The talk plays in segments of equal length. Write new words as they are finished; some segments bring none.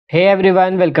Hey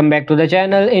everyone, welcome back to the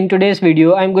channel. In today's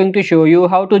video, I'm going to show you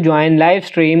how to join live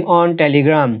stream on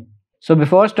Telegram. So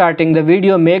before starting the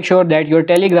video, make sure that your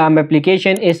Telegram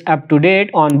application is up to date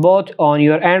on both on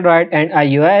your Android and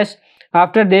iOS.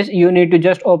 After this, you need to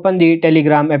just open the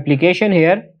Telegram application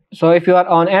here. So if you are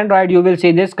on Android, you will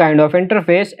see this kind of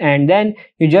interface, and then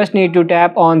you just need to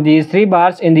tap on these three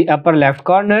bars in the upper left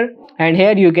corner, and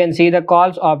here you can see the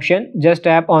calls option. Just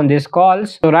tap on this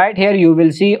calls. So right here you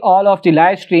will see all of the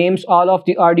live streams, all of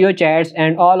the audio chats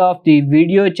and all of the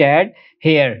video chat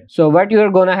here. So what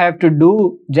you're gonna have to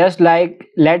do, just like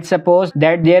let's suppose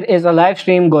that there is a live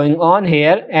stream going on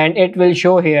here and it will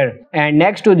show here, and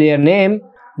next to their name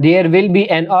there will be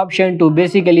an option to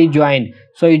basically join.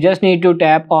 So you just need to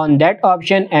tap on that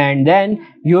option and then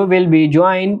you will be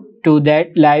joined to that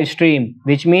live stream,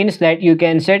 which means that you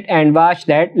can sit and watch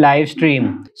that live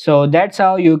stream. So that's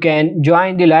how you can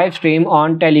join the live stream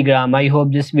on Telegram. I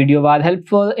hope this video was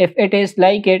helpful. If it is,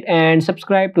 like it and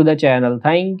subscribe to the channel.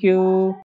 Thank you.